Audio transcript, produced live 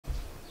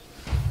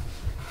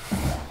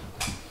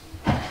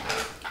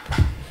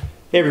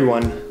Hey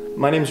everyone,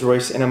 my name is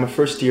Royce and I'm a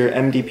first year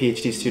MD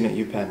PhD student at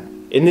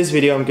UPenn. In this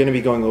video I'm going to be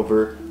going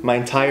over my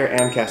entire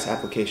AMCAS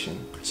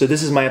application. So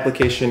this is my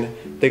application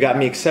that got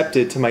me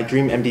accepted to my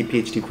dream MD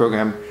PhD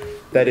program,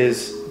 that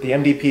is the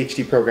MD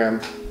PhD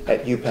program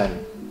at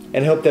UPenn.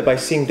 And I hope that by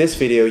seeing this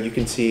video you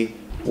can see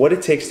what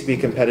it takes to be a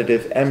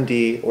competitive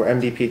MD or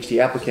MD PhD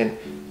applicant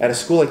at a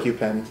school like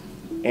UPenn.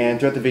 And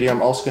throughout the video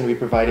I'm also going to be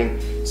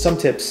providing some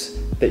tips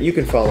that you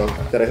can follow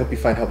that I hope you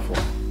find helpful.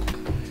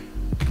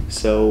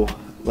 So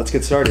let's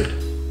get started.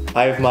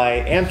 I have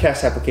my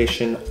AMCAS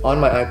application on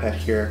my iPad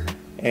here,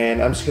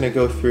 and I'm just going to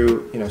go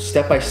through,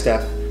 step by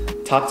step,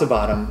 top to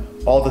bottom,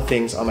 all the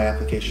things on my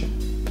application.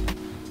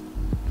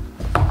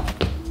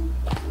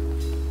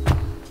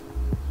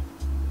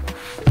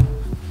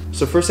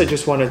 So first I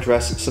just want to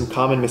address some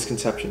common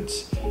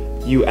misconceptions.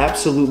 You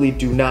absolutely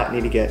do not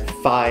need to get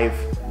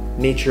 5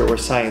 Nature or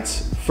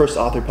Science first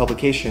author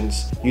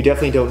publications. You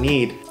definitely don't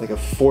need like a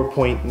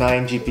 4.9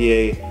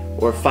 GPA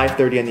or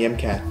 530 on the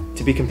MCAT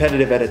to be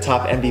competitive at a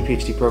top MD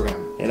PhD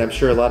program. And I'm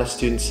sure a lot of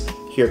students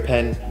here at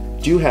Penn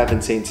do have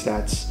insane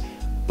stats,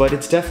 but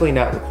it's definitely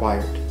not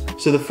required.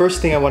 So the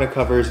first thing I want to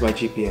cover is my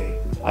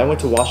GPA. I went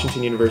to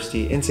Washington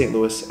University in St.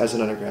 Louis as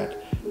an undergrad,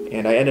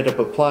 and I ended up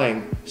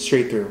applying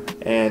straight through.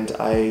 And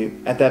I,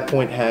 at that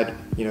point, had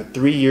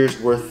 3 years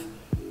worth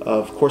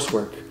of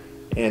coursework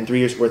and 3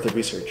 years worth of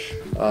research.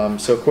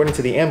 So according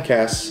to the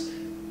AMCAS,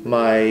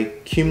 my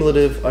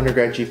cumulative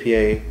undergrad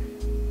GPA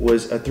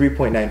was a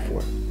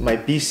 3.94. My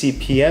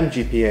BCPM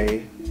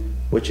GPA,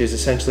 which is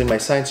essentially my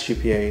science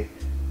GPA,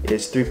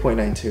 is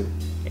 3.92.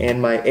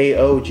 And my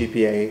AO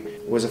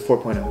GPA was a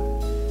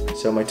 4.0.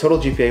 So my total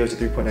GPA was a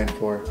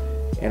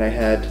 3.94, and I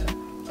had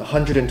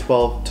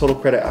 112 total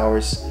credit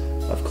hours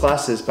of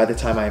classes by the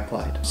time I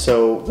applied.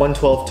 So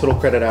 112 total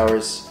credit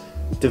hours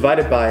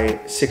divided by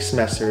 6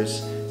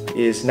 semesters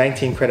is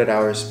 19 credit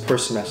hours per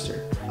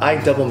semester. I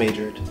double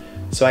majored,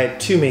 so I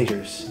had 2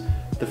 majors.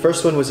 The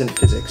first one was in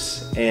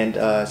physics, and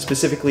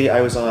specifically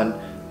I was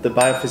on the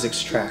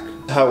biophysics track.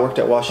 How it worked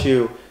at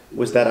WashU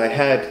was that I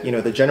had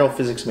the general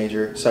physics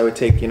major, so I would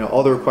take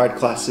all the required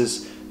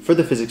classes for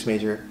the physics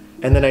major,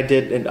 and then I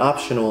did an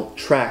optional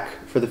track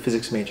for the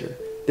physics major.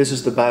 This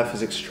was the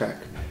biophysics track.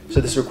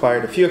 So this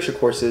required a few extra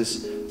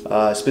courses,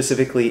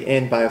 specifically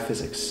in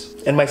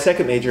biophysics. And my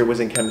second major was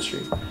in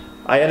chemistry.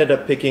 I ended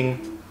up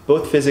picking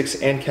both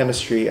physics and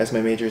chemistry as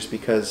my majors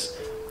because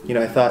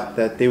I thought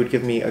that they would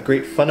give me a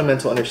great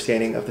fundamental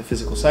understanding of the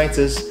physical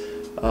sciences,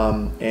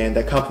 and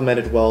that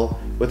complemented well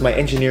with my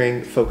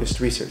engineering-focused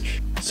research.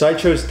 So I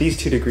chose these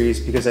 2 degrees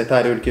because I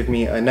thought it would give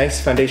me a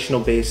nice foundational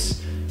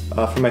base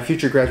for my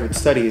future graduate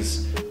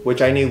studies,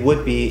 which I knew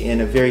would be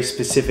in a very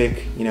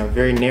specific,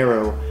 very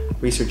narrow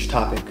research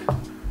topic.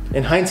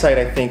 In hindsight,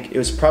 I think it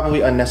was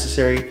probably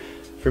unnecessary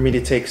for me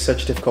to take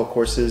such difficult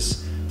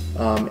courses,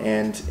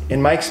 and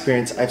in my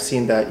experience, I've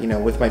seen that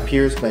with my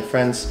peers, my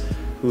friends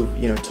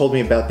who've told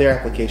me about their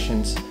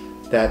applications,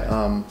 that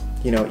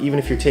even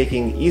if you're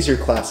taking easier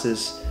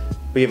classes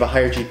but you have a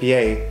higher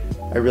GPA,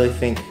 I really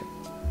think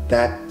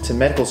that to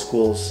medical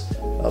schools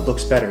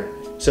looks better.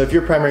 So if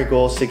your primary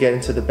goal is to get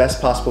into the best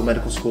possible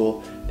medical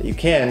school that you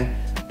can,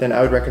 then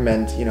I would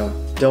recommend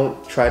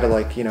don't try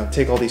to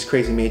take all these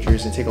crazy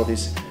majors and take all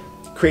these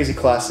crazy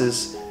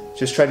classes.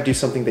 Just try to do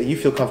something that you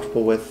feel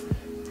comfortable with,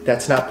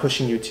 that's not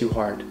pushing you too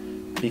hard,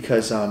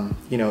 because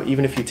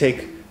even if you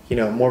take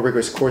more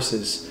rigorous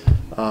courses,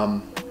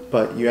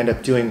 but you end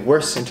up doing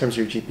worse in terms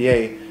of your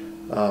GPA,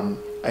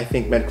 I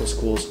think medical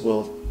schools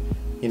will,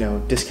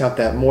 discount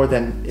that more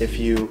than if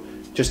you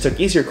just took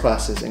easier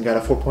classes and got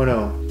a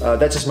 4.0.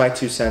 That's just my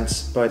 2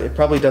 cents, but it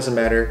probably doesn't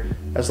matter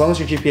as long as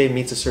your GPA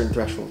meets a certain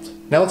threshold.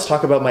 Now let's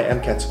talk about my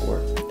MCAT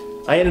score.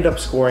 I ended up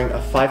scoring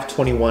a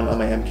 521 on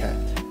my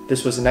MCAT.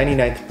 This was the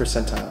 99th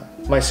percentile.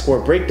 My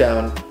score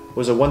breakdown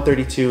was a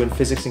 132 in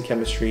physics and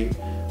chemistry,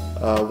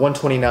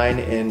 129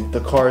 in the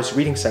CARS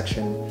reading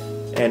section,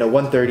 and a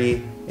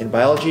 130 in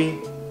biology,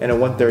 and a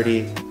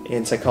 130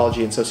 in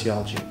psychology and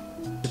sociology.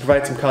 To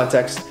provide some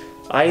context,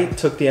 I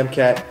took the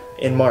MCAT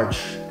in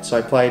March, so I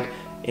applied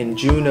in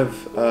June of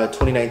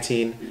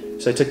 2019,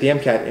 so I took the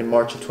MCAT in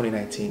March of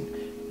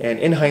 2019. And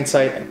in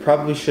hindsight, I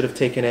probably should have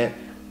taken it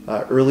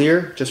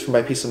earlier, just for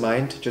my peace of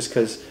mind, just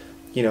because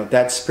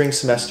that spring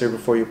semester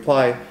before you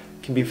apply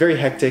can be very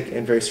hectic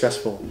and very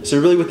stressful. So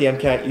really with the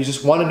MCAT, you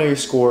just want to know your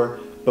score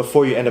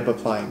before you end up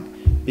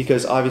applying,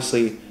 because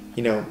obviously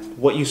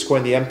what you score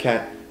in the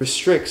MCAT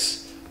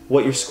restricts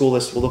what your school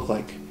list will look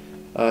like.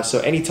 So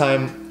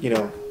anytime,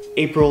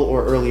 April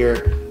or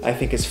earlier, I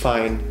think is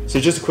fine. So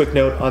just a quick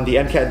note on the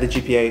MCAT and the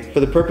GPA. For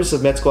the purpose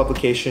of med school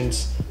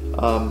applications,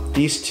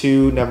 these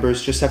 2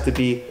 numbers just have to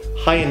be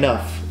high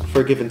enough for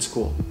a given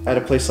school. At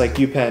a place like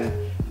UPenn,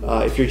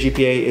 if your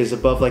GPA is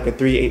above like a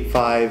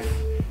 3.85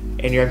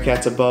 and your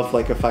MCAT's above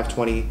like a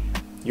 520,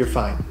 you're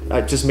fine.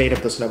 I just made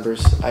up those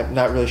numbers. I'm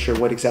not really sure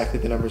what exactly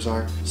the numbers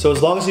are. So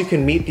as long as you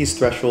can meet these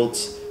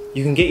thresholds,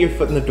 you can get your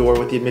foot in the door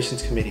with the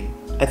admissions committee.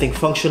 I think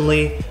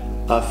functionally,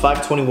 a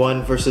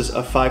 521 versus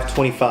a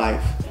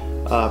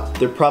 525,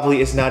 there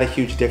probably is not a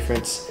huge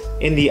difference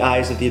in the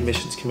eyes of the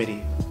admissions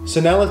committee. So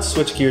now let's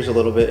switch gears a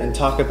little bit and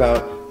talk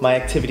about my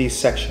activities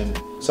section.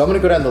 So I'm going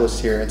to go down the list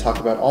here and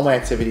talk about all my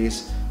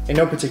activities in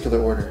no particular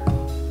order.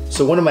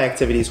 So one of my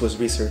activities was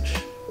research,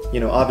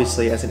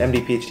 obviously as an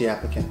MD PhD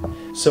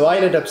applicant. So I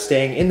ended up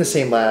staying in the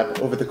same lab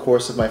over the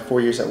course of my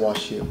 4 years at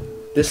WashU.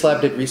 This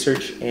lab did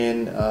research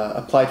in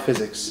applied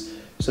physics.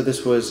 So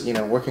this was,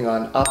 working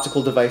on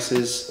optical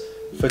devices,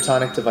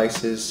 photonic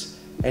devices,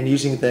 and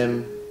using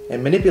them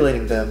and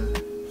manipulating them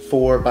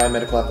for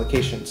biomedical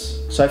applications.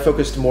 So I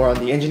focused more on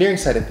the engineering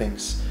side of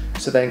things.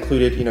 So that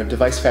included,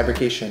 device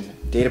fabrication,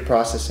 data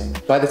processing.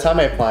 By the time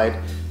I applied,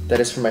 that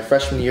is from my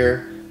freshman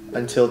year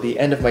until the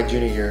end of my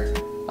junior year,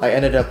 I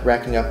ended up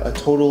racking up a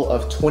total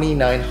of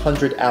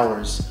 2,900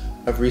 hours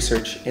of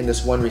research in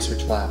this one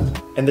research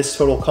lab. And this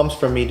total comes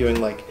from me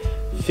doing like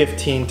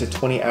 15 to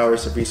 20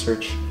 hours of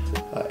research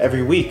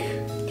every week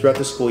throughout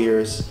the school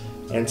years,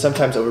 and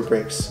sometimes over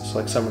breaks, so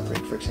like summer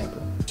break, for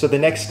example. So the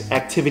next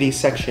activity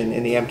section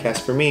in the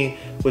AMCAS for me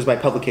was my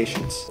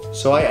publications.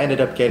 So I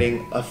ended up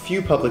getting a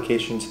few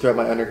publications throughout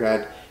my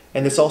undergrad,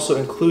 and this also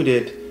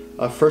included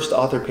a first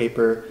author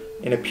paper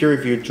in a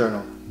peer-reviewed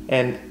journal.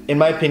 And in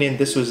my opinion,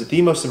 this was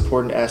the most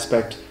important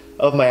aspect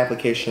of my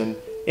application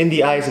in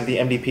the eyes of the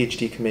MD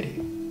PhD committee.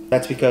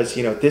 That's because,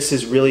 this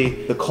is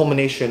really the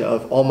culmination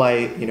of all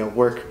my,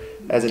 work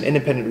as an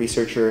independent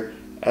researcher,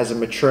 as a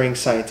maturing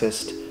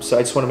scientist. So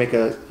I just want to make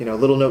a,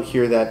 little note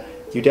here that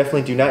you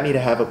definitely do not need to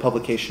have a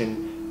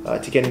publication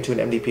to get into an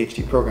MD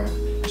PhD program.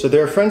 So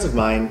there are friends of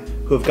mine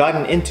who have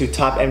gotten into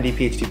top MD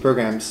PhD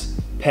programs,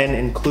 Penn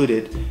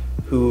included,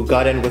 who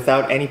got in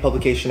without any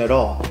publication at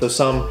all. So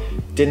some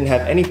didn't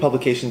have any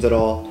publications at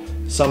all.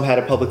 Some had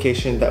a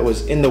publication that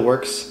was in the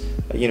works,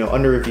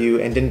 under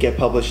review, and didn't get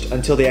published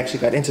until they actually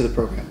got into the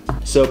program.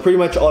 So pretty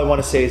much all I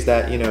want to say is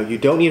that, you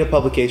don't need a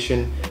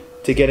publication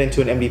to get into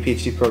an MD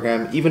PhD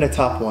program, even a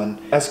top one,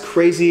 as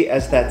crazy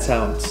as that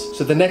sounds.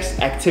 So the next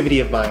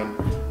activity of mine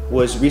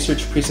was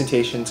research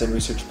presentations and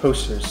research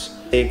posters.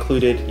 They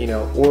included,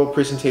 oral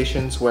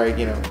presentations where I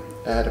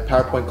had a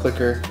PowerPoint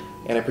clicker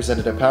and I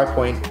presented a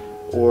PowerPoint,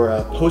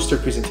 or poster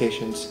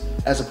presentations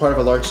as a part of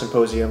a large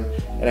symposium,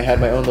 and I had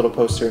my own little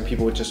poster and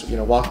people would just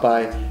walk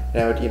by and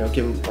I would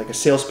give them like a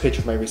sales pitch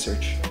of my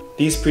research.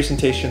 These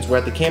presentations were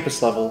at the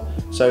campus level,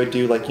 so I would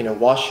do like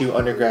WashU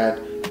undergrad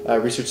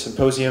research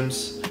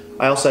symposiums.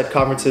 I also had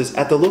conferences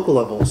at the local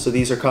level, so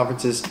these are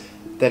conferences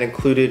that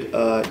included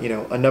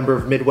a number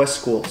of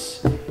Midwest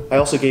schools. I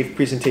also gave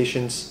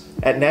presentations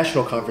at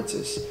national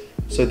conferences,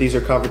 so these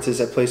are conferences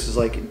at places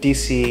like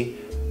DC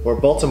or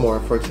Baltimore,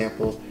 for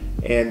example,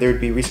 and there would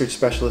be research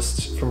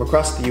specialists from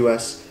across the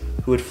US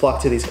who would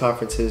flock to these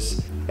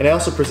conferences. And I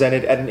also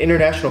presented at an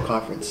international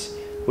conference,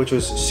 which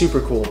was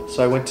super cool.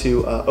 So I went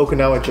to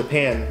Okinawa,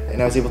 Japan,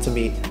 and I was able to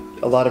meet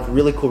a lot of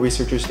really cool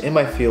researchers in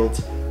my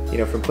field,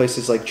 from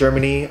places like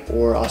Germany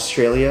or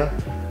Australia,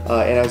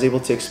 and I was able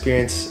to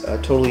experience a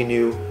totally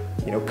new,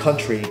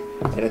 country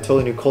and a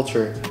totally new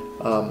culture,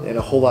 and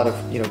a whole lot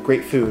of,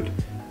 great food.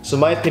 So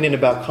my opinion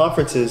about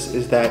conferences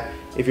is that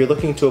if you're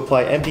looking to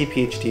apply MD,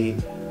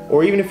 PhD,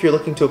 or even if you're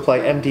looking to apply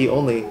MD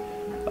only,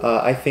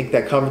 I think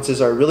that conferences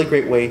are a really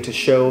great way to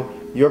show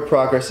your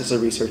progress as a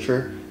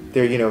researcher.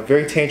 They're,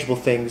 very tangible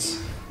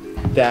things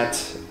that,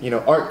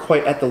 aren't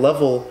quite at the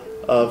level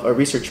of a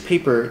research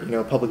paper,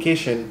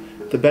 publication.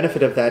 The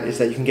benefit of that is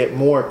that you can get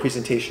more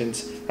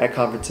presentations at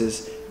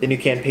conferences than you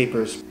can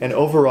papers. And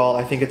overall,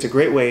 I think it's a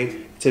great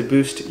way to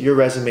boost your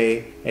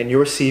resume and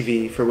your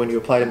CV for when you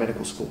apply to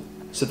medical school.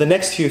 So the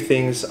next few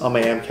things on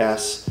my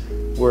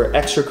AMCAS were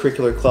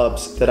extracurricular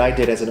clubs that I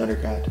did as an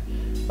undergrad.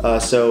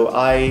 So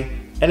I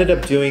ended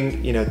up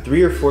doing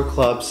 3 or 4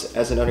 clubs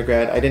as an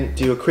undergrad. I didn't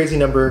do a crazy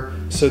number.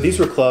 So these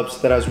were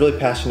clubs that I was really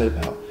passionate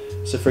about.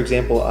 So for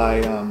example,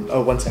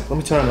 oh, one sec, let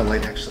me turn on the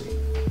light actually.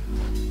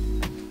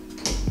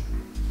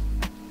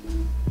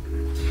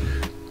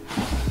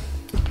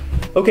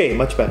 Okay,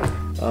 much better.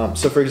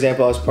 So for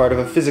example, I was part of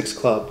a physics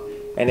club,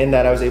 and in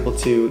that I was able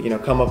to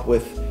come up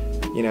with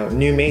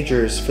new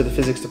majors for the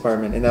physics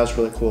department, and that was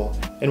really cool.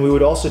 And we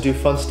would also do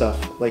fun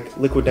stuff like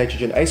liquid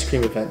nitrogen ice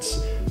cream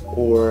events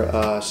or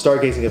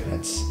stargazing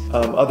events.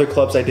 Other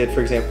clubs I did,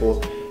 for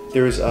example,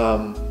 there was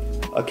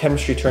a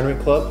chemistry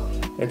tournament club,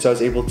 and so I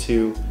was able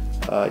to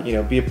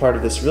be a part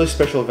of this really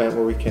special event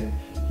where we can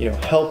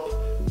help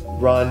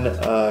run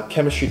a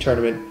chemistry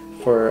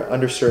tournament for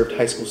underserved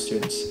high school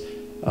students.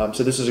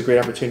 So this was a great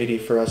opportunity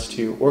for us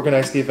to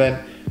organize the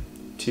event,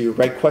 to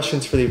write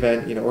questions for the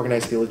event,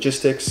 organize the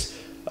logistics,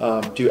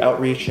 do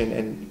outreach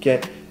and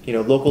get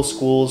local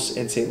schools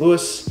in St.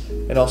 Louis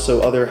and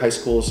also other high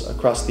schools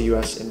across the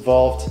US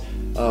involved.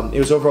 It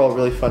was overall a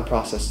really fun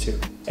process too.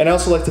 And I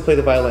also like to play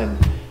the violin.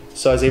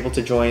 So I was able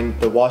to join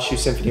the WashU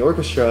Symphony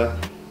Orchestra,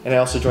 and I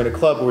also joined a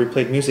club where we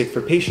played music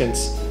for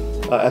patients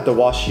at the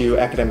WashU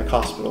Academic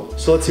Hospital.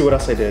 So let's see what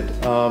else I did.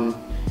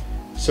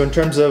 So in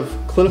terms of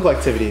clinical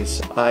activities,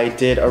 I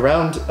did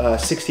around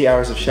 60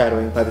 hours of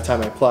shadowing by the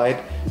time I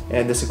applied,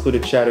 and this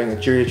included shadowing a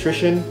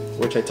geriatrician,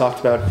 which I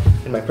talked about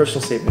in my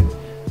personal statement.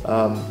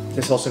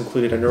 This also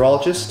included a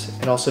neurologist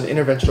and also an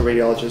interventional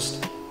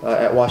radiologist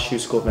at WashU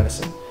School of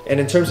Medicine. And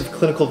in terms of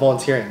clinical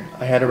volunteering,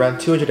 I had around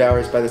 200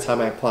 hours by the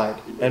time I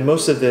applied, and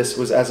most of this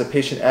was as a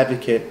patient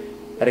advocate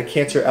at a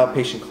cancer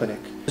outpatient clinic.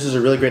 This was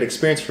a really great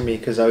experience for me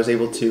because I was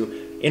able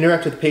to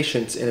interact with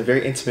patients in a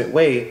very intimate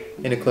way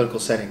in a clinical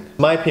setting.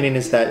 My opinion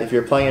is that if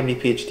you're applying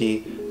MD,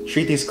 PhD,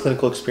 treat these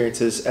clinical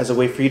experiences as a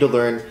way for you to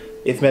learn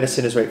if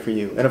medicine is right for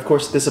you. And of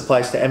course, this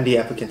applies to MD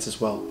applicants as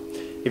well.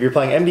 If you're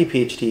applying MD,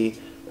 PhD,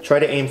 try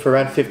to aim for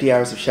around 50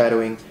 hours of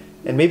shadowing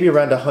and maybe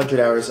around 100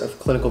 hours of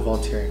clinical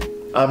volunteering.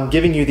 I'm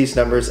giving you these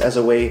numbers as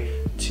a way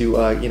to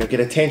get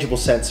a tangible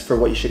sense for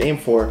what you should aim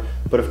for,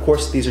 but of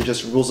course these are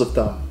just rules of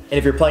thumb. And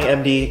if you're applying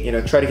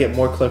MD, try to get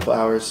more clinical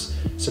hours.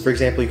 So for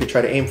example, you could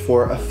try to aim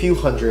for a few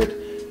hundred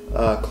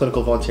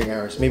clinical volunteering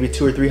hours, maybe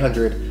 200 or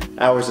 300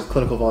 hours of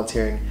clinical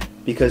volunteering,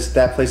 because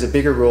that plays a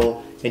bigger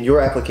role in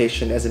your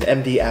application as an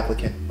MD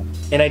applicant.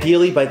 And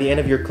ideally, by the end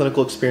of your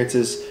clinical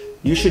experiences,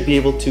 you should be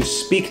able to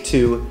speak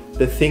to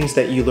the things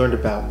that you learned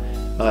about.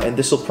 And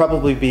this will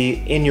probably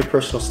be in your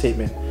personal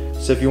statement.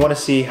 So if you want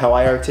to see how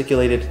I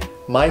articulated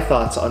my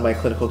thoughts on my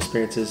clinical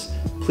experiences,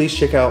 please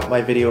check out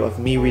my video of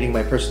me reading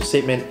my personal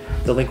statement.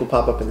 The link will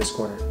pop up in this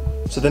corner.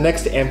 So the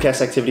next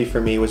AMCAS activity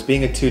for me was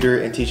being a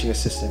tutor and teaching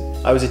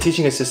assistant. I was a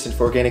teaching assistant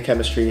for organic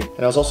chemistry, and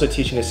I was also a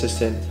teaching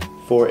assistant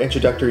for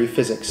introductory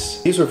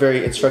physics. These were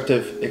very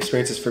instructive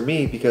experiences for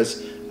me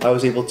because I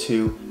was able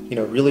to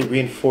really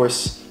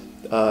reinforce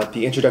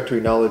the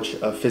introductory knowledge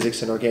of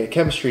physics and organic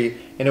chemistry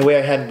in a way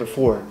I hadn't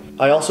before.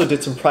 I also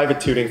did some private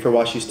tutoring for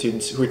WashU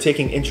students who were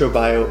taking intro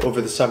bio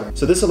over the summer.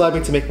 So this allowed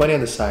me to make money on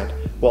the side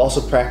while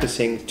also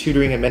practicing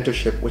tutoring and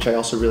mentorship, which I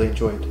also really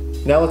enjoyed.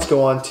 Now let's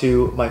go on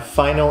to my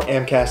final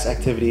AMCAS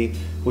activity,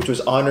 which was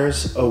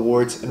honors,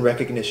 awards, and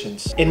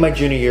recognitions. In my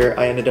junior year,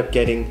 I ended up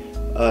getting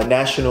a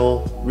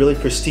national, really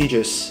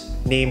prestigious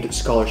named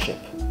scholarship.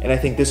 And I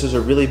think this was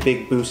a really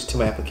big boost to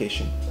my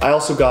application. I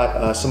also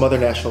got some other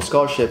national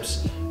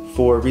scholarships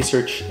for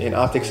research in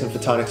optics and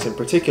photonics in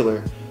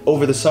particular.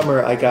 Over the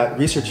summer, I got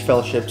research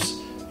fellowships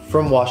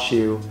from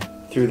WashU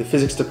through the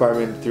physics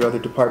department, through other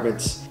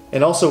departments.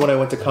 And also when I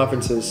went to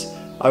conferences,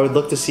 I would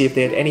look to see if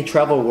they had any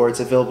travel awards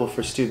available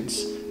for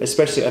students,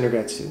 especially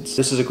undergrad students.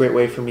 This was a great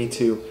way for me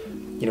to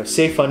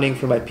save funding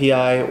for my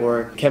PI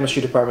or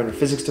chemistry department or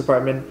physics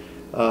department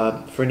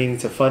for needing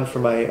to fund for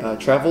my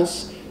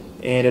travels.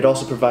 And it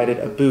also provided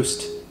a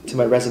boost to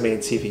my resume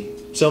and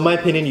CV. So in my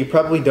opinion, you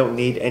probably don't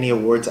need any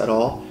awards at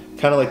all.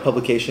 Kind of like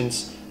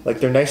publications,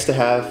 like they're nice to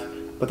have,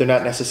 but they're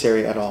not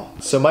necessary at all.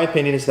 So my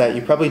opinion is that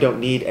you probably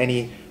don't need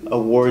any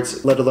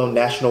awards, let alone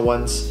national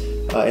ones,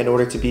 in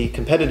order to be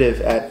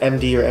competitive at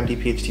MD or MD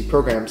PhD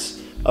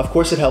programs. Of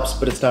course it helps,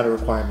 but it's not a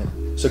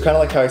requirement. So kind of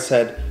like how I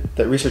said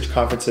that research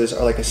conferences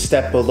are like a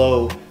step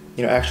below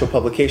actual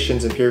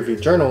publications and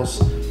peer-reviewed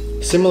journals,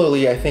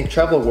 similarly I think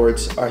travel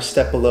awards are a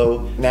step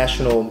below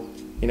national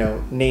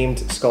named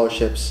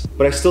scholarships,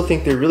 but I still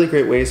think they're really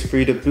great ways for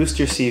you to boost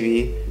your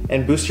CV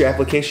and boost your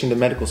application to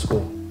medical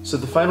school. So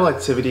the final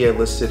activity I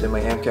listed in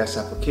my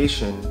AMCAS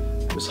application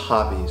was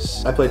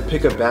hobbies. I played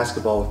pickup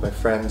basketball with my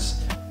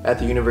friends at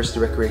the University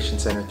Recreation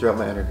Center throughout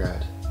my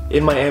undergrad.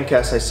 In my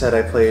AMCAS, I said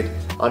I played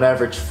on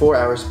average 4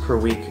 hours per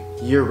week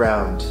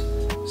year-round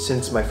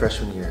since my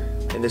freshman year,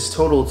 and this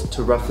totaled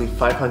to roughly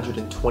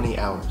 520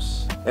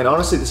 hours. And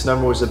honestly, this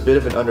number was a bit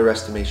of an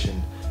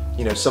underestimation.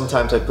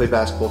 Sometimes I'd play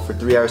basketball for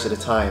 3 hours at a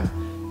time,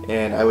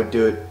 and I would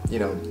do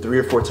it, 3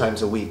 or 4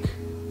 times a week.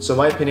 So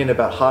my opinion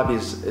about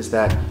hobbies is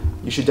that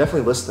you should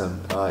definitely list them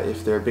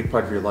if they're a big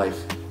part of your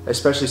life,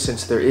 especially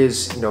since there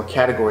is, a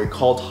category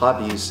called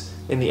hobbies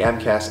in the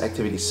AMCAS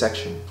activities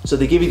section. So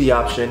they give you the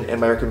option, and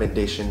my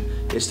recommendation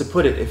is to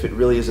put it if it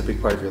really is a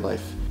big part of your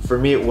life. For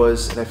me it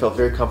was, and I felt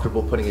very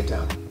comfortable putting it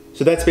down.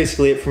 So that's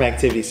basically it for my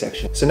activity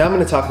section. So now I'm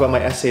going to talk about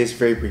my essays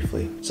very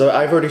briefly. So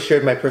I've already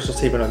shared my personal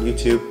statement on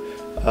YouTube.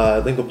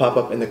 Link will pop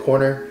up in the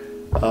corner.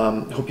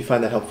 Hope you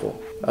find that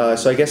helpful.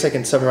 So I guess I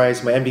can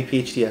summarize my MD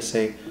PhD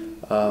essay.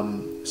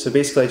 So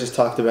basically I just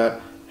talked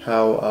about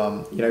how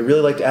I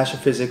really liked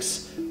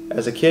astrophysics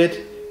as a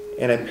kid,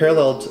 and I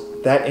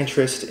paralleled that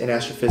interest in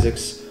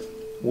astrophysics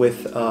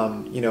with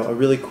a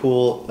really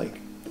cool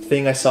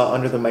thing I saw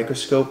under the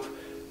microscope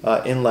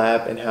in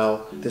lab, and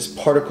how this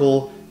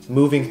particle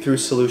moving through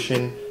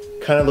solution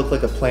kind of looked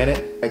like a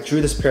planet. I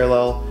drew this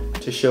parallel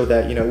to show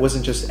that it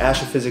wasn't just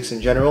astrophysics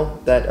in general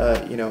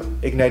that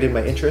ignited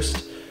my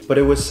interest, but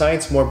it was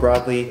science more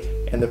broadly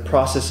and the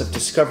process of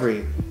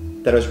discovery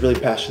that I was really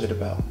passionate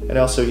about. And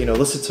I also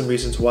listed some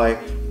reasons why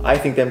I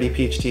think the MD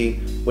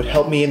PhD would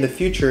help me in the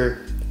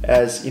future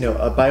as a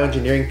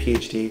bioengineering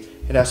PhD,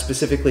 and how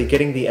specifically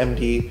getting the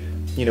MD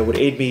would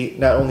aid me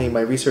not only in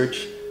my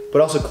research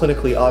but also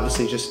clinically.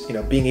 Obviously just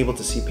being able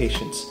to see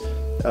patients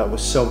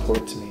was so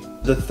important to me.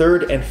 The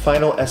third and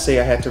final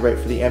essay I had to write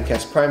for the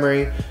AMCAS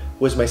primary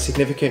was my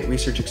significant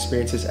research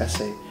experiences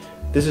essay.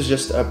 This is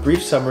just a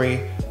brief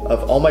summary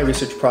of all my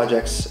research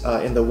projects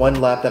in the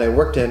one lab that I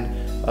worked in,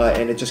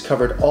 and it just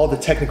covered all the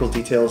technical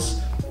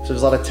details. So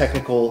there's a lot of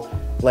technical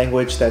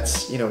language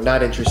that's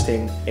not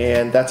interesting,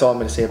 and that's all I'm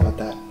going to say about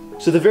that.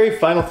 So the very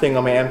final thing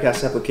on my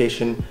AMCAS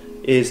application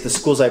is the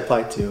schools I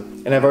applied to.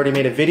 And I've already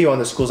made a video on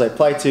the schools I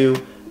applied to,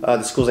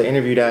 the schools I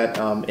interviewed at.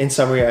 In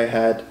summary, I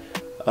had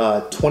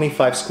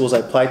 25 schools I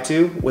applied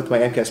to with my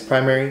MCAS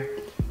primary.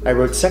 I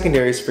wrote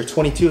secondaries for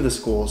 22 of the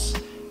schools,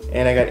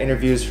 and I got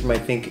interviews from I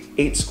think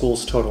 8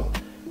 schools total.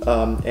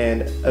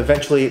 And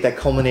eventually that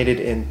culminated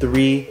in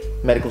 3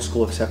 medical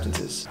school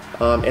acceptances.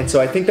 And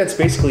so I think that's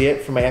basically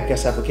it for my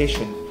MCAS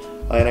application.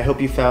 And I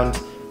hope you found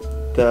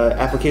the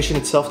application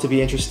itself to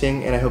be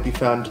interesting, and I hope you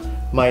found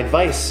my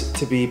advice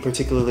to be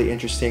particularly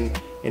interesting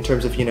in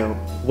terms of,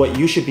 what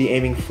you should be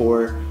aiming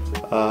for,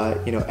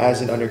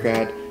 as an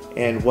undergrad,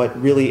 and what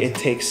really it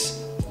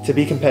takes to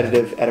be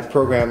competitive at a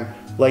program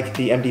like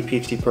the MD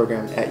PhD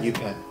program at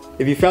UPenn.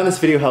 If you found this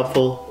video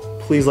helpful,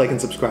 please like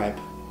and subscribe.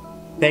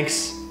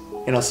 Thanks,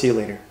 and I'll see you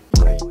later.